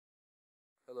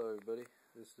everybody,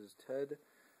 this is Ted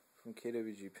from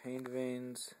KWG Paint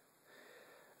Veins.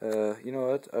 You know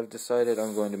what, I've decided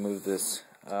I'm going to move this.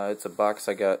 It's a box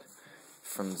I got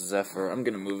from Zephyr. I'm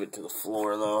going to move it to the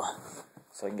floor though,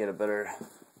 so I can get a better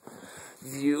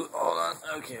view. Hold on,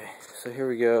 okay, so here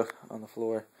we go on the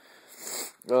floor.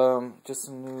 Just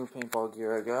some new paintball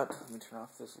gear I got. Let me turn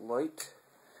off this light.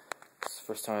 It's the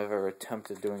first time I've ever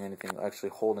attempted doing anything actually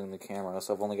holding the camera,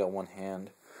 so I've only got one hand.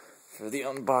 For the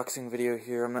unboxing video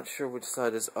here, I'm not sure which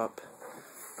side is up,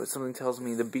 but something tells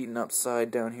me the beaten up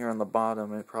side down here on the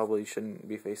bottom, it probably shouldn't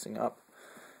be facing up.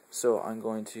 So I'm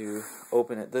going to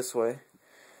open it this way,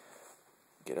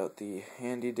 get out the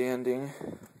handy dandy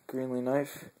Greenlee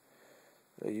knife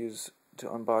that I use to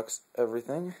unbox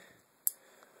everything,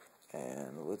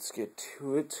 and let's get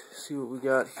to it, see what we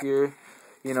got here.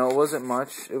 You know, it wasn't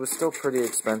much. It was still pretty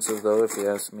expensive though, if you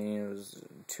ask me. It was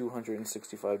a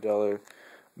 $265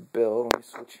 bill. Let me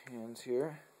switch hands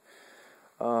here.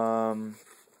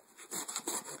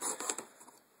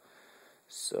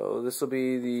 So this will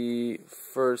be the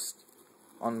first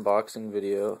unboxing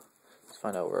video. Let's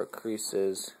find out where our crease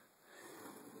is.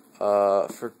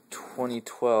 For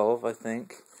 2012, I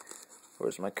think.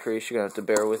 Where's my crease? You're gonna have to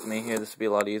bear with me here. This would be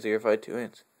a lot easier if I had 2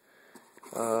 hands.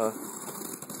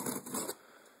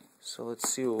 So let's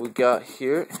see what we got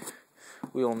here.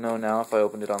 We will know now if I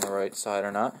opened it on the right side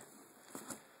or not.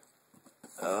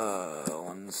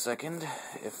 1 second.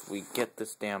 If we get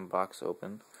this damn box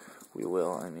open, we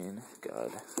will. I mean,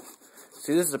 God.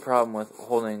 See, this is the problem with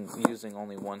using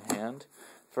only one hand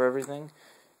for everything.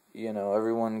 You know,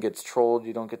 everyone gets trolled.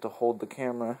 You don't get to hold the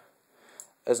camera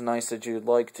as nice as you'd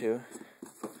like to.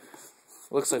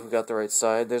 Looks like we got the right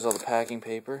side. There's all the packing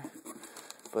paper.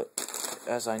 But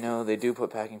as I know, they do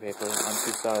put packing paper on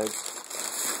 2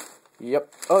 sides.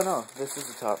 Yep. Oh no, this is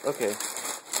the top. Okay.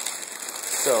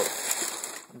 So,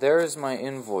 there is my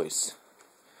invoice.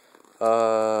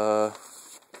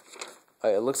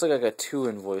 It looks like I got 2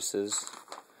 invoices.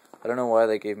 I don't know why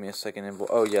they gave me a second invoice.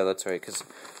 Oh yeah, that's right, because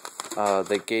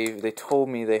they told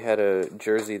me they had a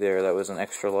jersey there that was an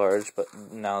extra large, but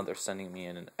now they're sending me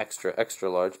in an extra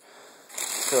large.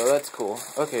 So that's cool.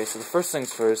 Okay, so the first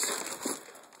things first,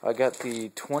 I got the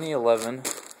 2011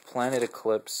 Planet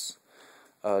Eclipse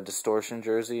distortion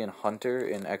jersey in Hunter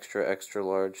in extra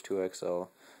large 2XL.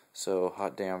 So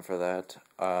hot damn for that.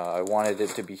 I wanted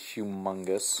it to be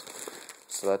humongous,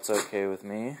 so that's okay with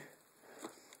me.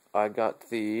 I got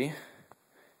the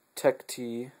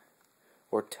TechT,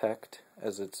 or TechT,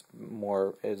 as it's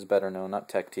better known, not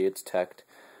TechT, it's TechT.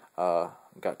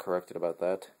 Got corrected about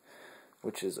that,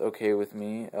 which is okay with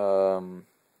me. L7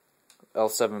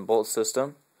 bolt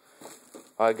system.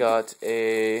 I got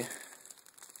a,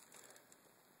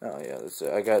 oh yeah, that's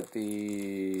it. I got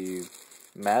the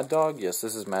Mad Dog. Yes,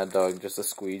 this is Mad Dog, just a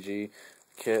squeegee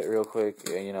kit real quick.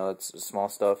 Yeah, you know, it's small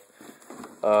stuff.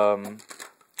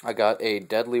 I got a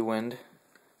Deadly Wind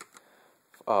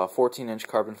 14-inch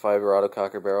carbon fiber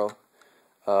autococker barrel.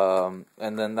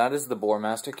 And then that is the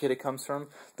Boremaster kit it comes from.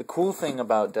 The cool thing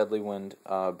about Deadly Wind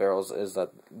barrels is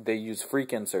that they use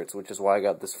freak inserts, which is why I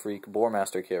got this freak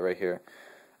Boremaster kit right here.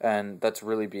 And that's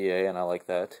really BA, and I like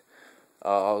that.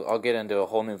 I'll get into a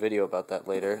whole new video about that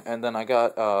later. And then I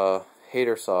got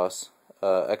Hater Sauce,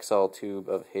 XL tube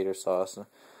of Hater Sauce.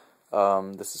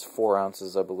 This is 4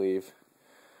 ounces, I believe.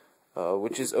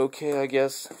 Which is okay, I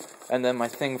guess. And then my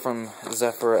thing from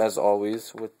Zephyr, as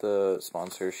always, with the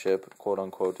sponsorship,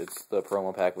 quote-unquote, it's the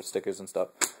promo pack with stickers and stuff.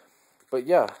 But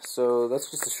yeah, so that's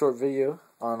just a short video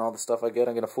on all the stuff I get.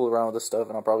 I'm going to fool around with this stuff,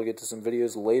 and I'll probably get to some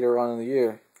videos later on in the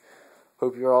year.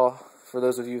 Hope you're all, for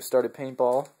those of you who started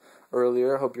paintball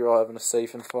earlier, hope you're all having a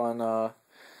safe and fun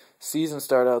season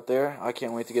start out there. I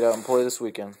can't wait to get out and play this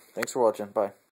weekend. Thanks for watching. Bye.